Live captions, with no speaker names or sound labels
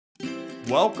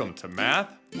Welcome to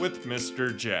Math with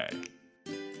Mr. J.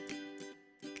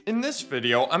 In this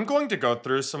video, I'm going to go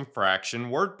through some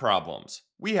fraction word problems.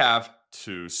 We have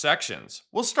two sections.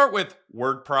 We'll start with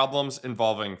word problems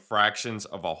involving fractions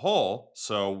of a whole,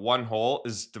 so one whole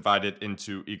is divided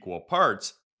into equal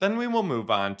parts. Then we will move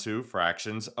on to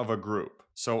fractions of a group.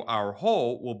 So our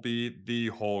whole will be the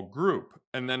whole group,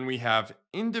 and then we have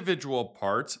individual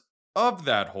parts of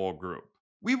that whole group.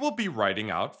 We will be writing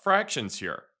out fractions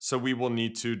here, so we will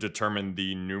need to determine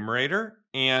the numerator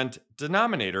and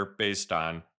denominator based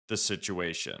on the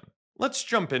situation. Let's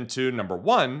jump into number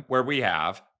 1, where we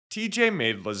have TJ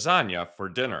made lasagna for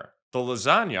dinner. The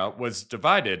lasagna was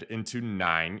divided into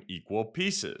 9 equal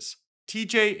pieces.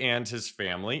 TJ and his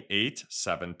family ate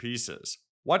 7 pieces.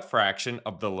 What fraction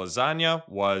of the lasagna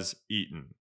was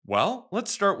eaten? Well,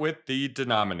 let's start with the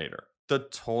denominator, the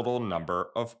total number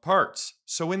of parts.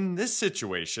 So in this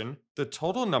situation, the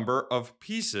total number of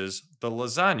pieces the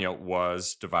lasagna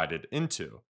was divided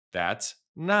into. That's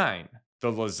 9.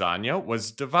 The lasagna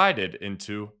was divided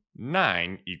into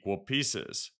 9 equal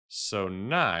pieces. So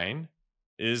 9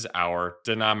 is our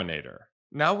denominator.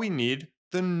 Now we need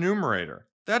the numerator.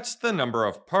 That's the number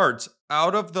of parts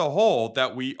out of the whole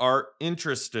that we are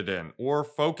interested in or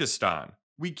focused on.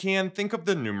 We can think of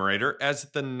the numerator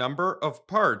as the number of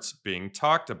parts being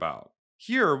talked about.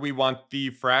 Here we want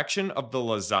the fraction of the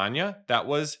lasagna that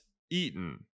was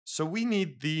eaten. So we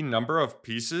need the number of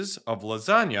pieces of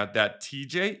lasagna that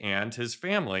TJ and his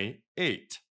family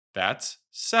ate. That's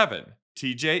 7.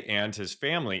 TJ and his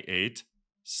family ate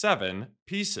 7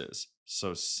 pieces.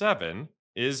 So 7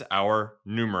 is our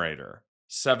numerator.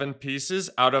 7 pieces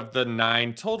out of the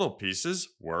 9 total pieces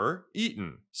were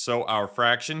eaten. So our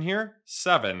fraction here,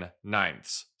 7/9.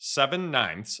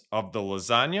 7/9 of the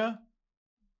lasagna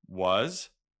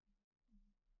was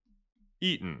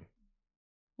eaten.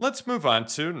 Let's move on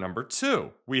to number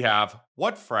 2. We have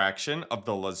what fraction of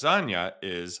the lasagna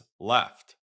is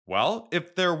left? Well,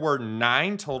 if there were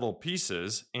 9 total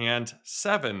pieces and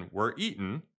 7 were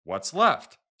eaten, what's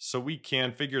left? So we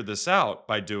can figure this out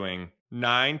by doing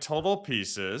 9 total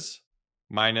pieces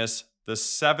minus the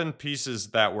 7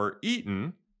 pieces that were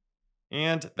eaten,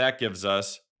 and that gives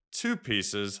us 2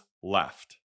 pieces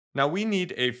left. Now we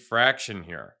need a fraction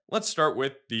here. Let's start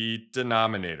with the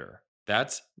denominator.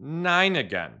 That's 9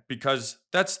 again, because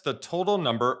that's the total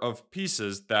number of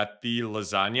pieces that the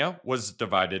lasagna was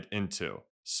divided into.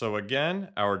 So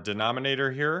again, our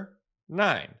denominator here,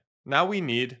 9. Now we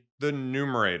need the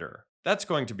numerator. That's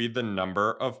going to be the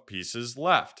number of pieces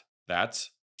left.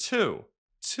 That's 2.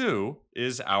 2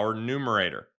 is our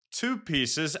numerator. 2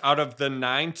 pieces out of the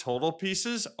 9 total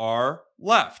pieces are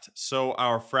left. So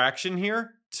our fraction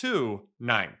here,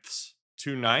 2/9.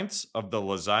 2/9 of the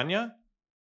lasagna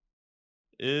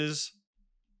is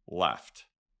left.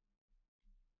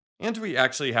 And we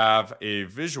actually have a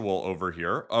visual over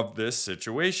here of this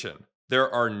situation.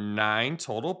 There are 9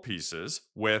 total pieces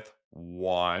with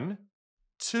 1,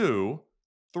 2,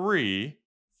 3,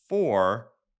 4,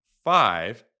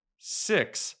 5,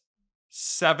 6,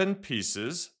 7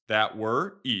 pieces that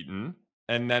were eaten,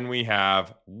 and then we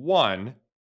have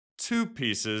 2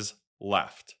 pieces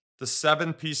left. The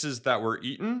 7 pieces that were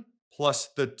eaten plus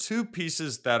the 2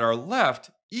 pieces that are left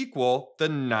equal the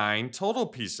 9 total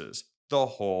pieces, the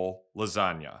whole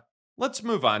lasagna. Let's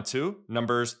move on to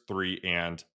numbers 3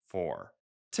 and 4.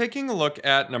 Taking a look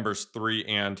at numbers 3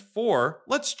 and 4,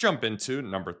 let's jump into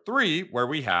number 3, where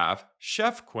we have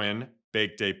Chef Quinn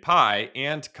baked a pie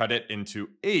and cut it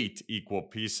into 8 equal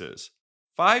pieces.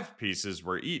 5 pieces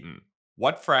were eaten.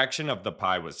 What fraction of the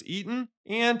pie was eaten,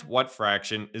 and what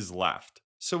fraction is left?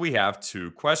 So we have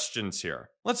 2 questions here.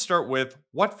 Let's start with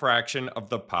what fraction of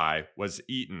the pie was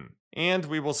eaten. And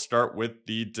we will start with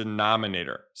the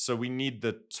denominator. So we need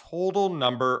the total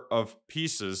number of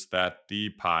pieces that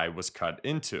the pie was cut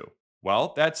into.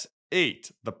 Well, that's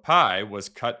 8. The pie was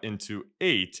cut into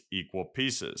 8 equal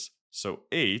pieces. So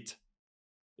 8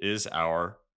 is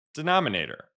our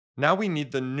denominator. Now we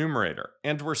need the numerator,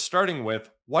 and we're starting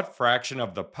with what fraction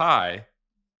of the pie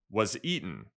was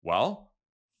eaten? Well,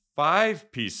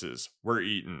 5 pieces were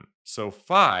eaten. So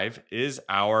 5 is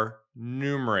our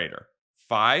numerator.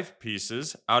 5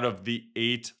 pieces out of the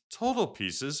 8 total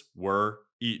pieces were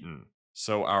eaten.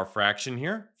 So our fraction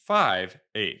here,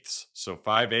 5/8. So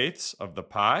 5/8 of the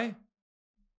pie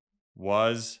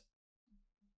was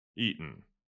eaten.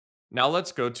 Now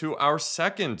let's go to our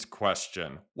second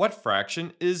question. What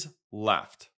fraction is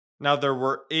left? Now there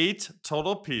were 8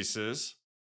 total pieces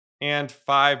and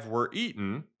 5 were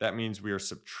eaten. That means we are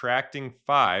subtracting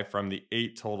 5 from the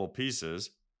 8 total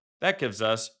pieces. That gives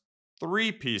us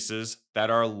 3 pieces that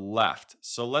are left.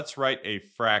 So let's write a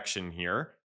fraction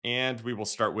here, and we will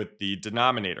start with the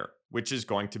denominator, which is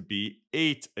going to be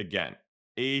 8 again.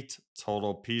 8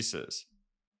 total pieces.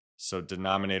 So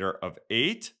denominator of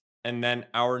 8, and then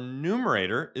our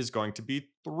numerator is going to be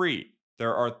 3.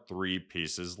 There are 3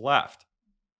 pieces left.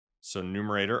 So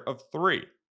numerator of 3.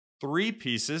 3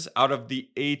 pieces out of the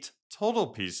 8 total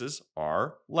pieces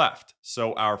are left.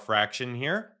 So our fraction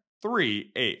here,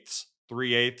 3/8.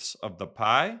 3/8 of the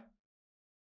pie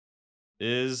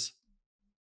is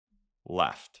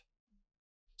left.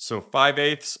 So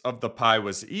 5/8 of the pie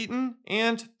was eaten,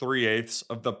 and 3/8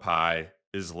 of the pie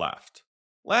is left.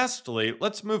 Lastly,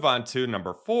 let's move on to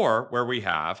number 4, where we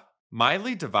have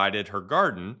Miley divided her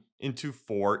garden into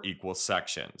 4 equal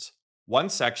sections. One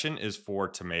section is for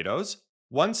tomatoes,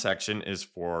 one section is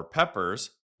for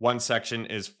peppers, one section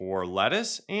is for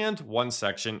lettuce, and one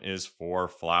section is for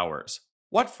flowers.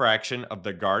 What fraction of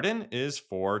the garden is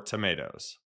for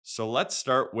tomatoes? So let's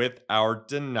start with our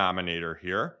denominator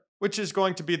here, which is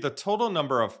going to be the total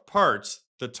number of parts,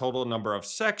 the total number of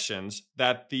sections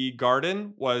that the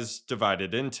garden was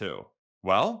divided into.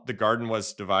 Well, the garden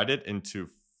was divided into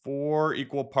 4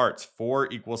 equal parts,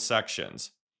 4 equal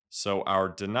sections. So our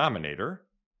denominator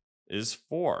is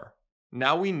 4.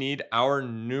 Now we need our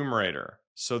numerator.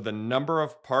 So the number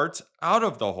of parts out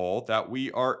of the whole that we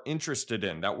are interested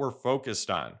in, that we're focused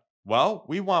on. Well,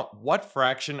 we want what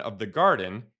fraction of the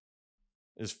garden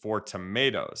is for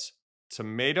tomatoes.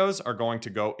 Tomatoes are going to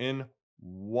go in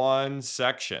one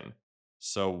section.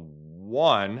 So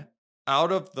 1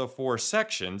 out of the 4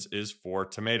 sections is for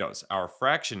tomatoes. Our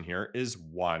fraction here is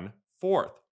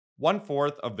 1/4.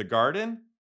 1/4 of the garden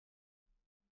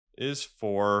is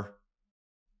for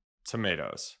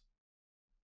tomatoes.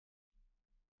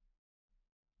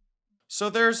 So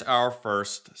there's our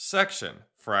first section,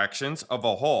 fractions of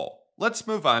a whole. Let's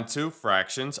move on to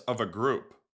fractions of a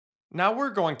group. Now we're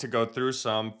going to go through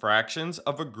some fractions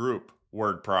of a group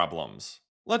word problems.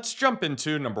 Let's jump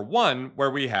into number 1,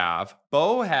 where we have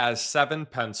Bo has 7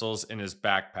 pencils in his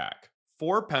backpack.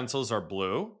 4 pencils are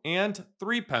blue and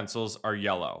 3 pencils are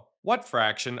yellow. What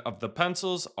fraction of the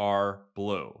pencils are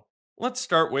blue? Let's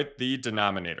start with the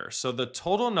denominator. So the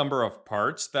total number of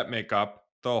parts that make up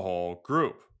the whole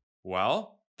group.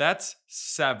 Well, that's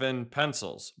 7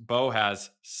 pencils. Bo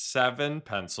has 7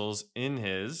 pencils in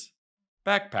his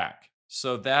backpack.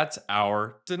 So that's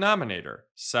our denominator,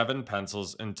 7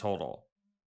 pencils in total.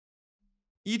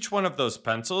 Each one of those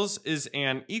pencils is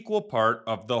an equal part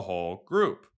of the whole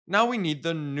group. Now we need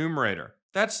the numerator.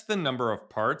 That's the number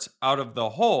of parts out of the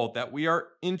whole that we are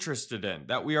interested in,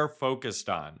 that we are focused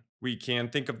on. We can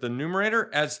think of the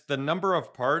numerator as the number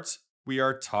of parts we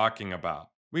are talking about.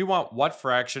 We want what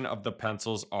fraction of the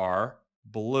pencils are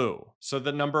blue. So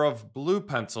the number of blue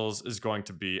pencils is going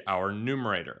to be our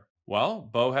numerator. Well,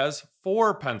 Bo has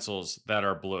 4 pencils that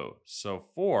are blue. So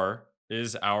 4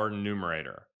 is our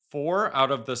numerator. 4 out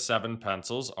of the 7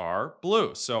 pencils are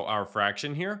blue. So our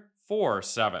fraction here,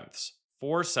 4/7.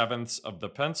 4/7 of the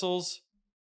pencils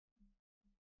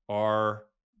are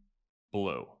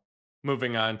blue.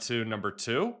 Moving on to number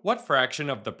 2, what fraction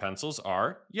of the pencils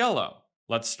are yellow?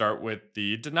 Let's start with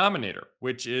the denominator,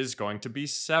 which is going to be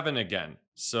 7 again.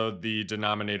 So the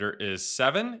denominator is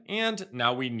 7, and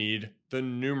now we need the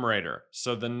numerator.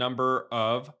 So the number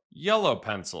of yellow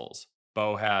pencils.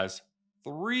 Bo has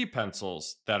 3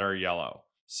 pencils that are yellow.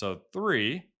 So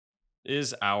 3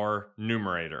 is our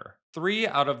numerator. 3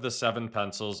 out of the 7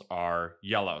 pencils are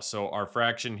yellow. So our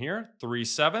fraction here,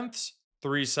 3/7.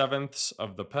 3/7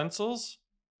 of the pencils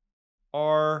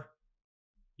are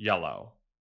yellow.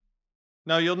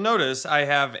 Now you'll notice I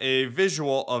have a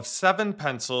visual of 7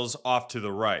 pencils off to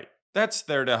the right. That's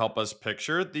there to help us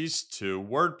picture these 2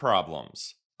 word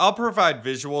problems. I'll provide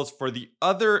visuals for the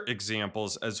other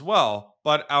examples as well,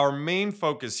 but our main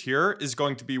focus here is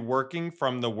going to be working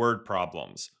from the word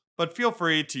problems. But feel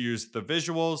free to use the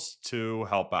visuals to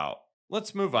help out.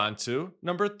 Let's move on to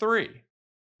number 3.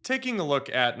 Taking a look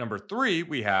at number 3,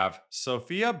 we have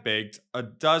Sophia baked a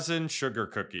dozen sugar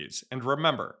cookies. And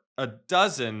remember, a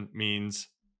dozen means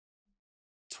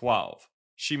 12.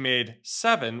 She made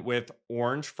 7 with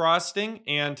orange frosting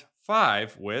and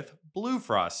 5 with blue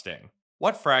frosting.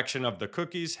 What fraction of the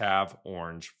cookies have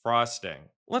orange frosting?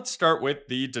 Let's start with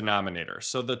the denominator.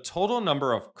 So the total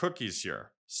number of cookies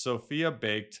here. Sophia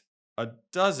baked a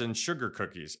dozen sugar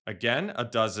cookies. Again, a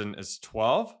dozen is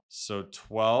 12. So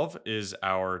 12 is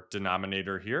our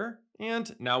denominator here.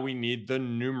 And now we need the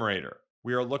numerator.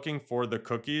 We are looking for the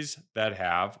cookies that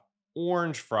have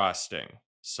orange frosting.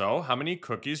 So how many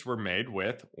cookies were made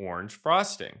with orange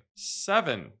frosting?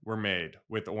 7 were made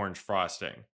with orange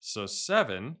frosting. So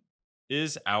 7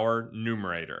 is our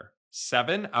numerator.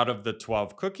 7 out of the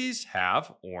 12 cookies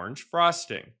have orange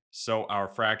frosting. So our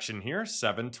fraction here,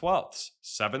 7/12.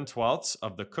 7/12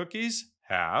 of the cookies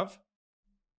have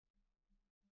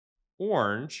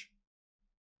orange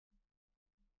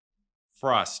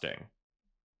frosting.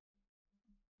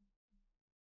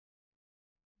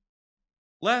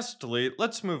 Lastly,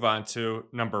 let's move on to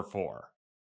number 4.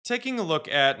 Taking a look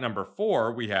at number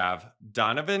 4, we have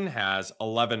Donovan has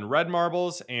 11 red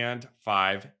marbles and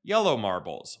 5 yellow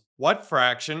marbles. What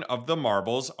fraction of the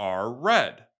marbles are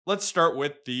red? Let's start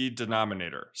with the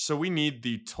denominator. So we need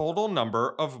the total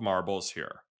number of marbles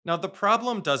here. Now, the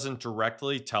problem doesn't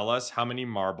directly tell us how many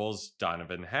marbles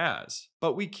Donovan has,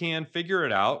 but we can figure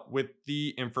it out with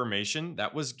the information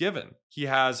that was given. He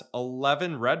has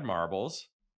 11 red marbles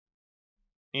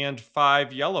and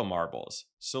 5 yellow marbles.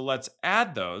 So let's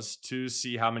add those to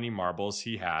see how many marbles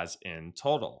he has in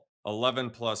total. 11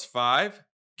 plus 5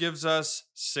 gives us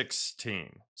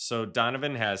 16. So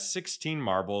Donovan has 16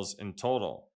 marbles in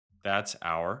total. That's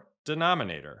our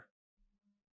denominator.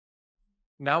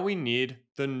 Now we need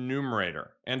the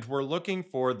numerator, and we're looking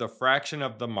for the fraction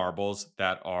of the marbles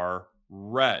that are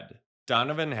red.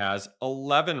 Donovan has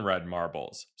 11 red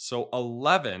marbles, so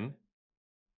 11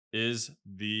 is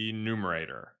the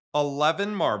numerator.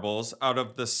 11 marbles out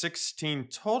of the 16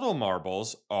 total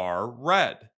marbles are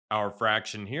red. Our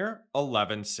fraction here,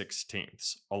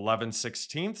 11/16.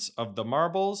 11/16 of the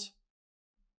marbles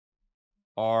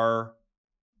are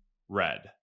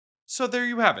red. So there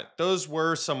you have it. Those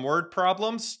were some word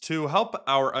problems to help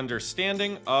our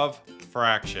understanding of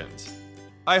fractions.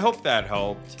 I hope that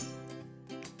helped.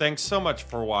 Thanks so much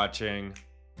for watching.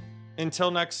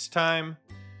 Until next time,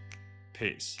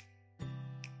 peace.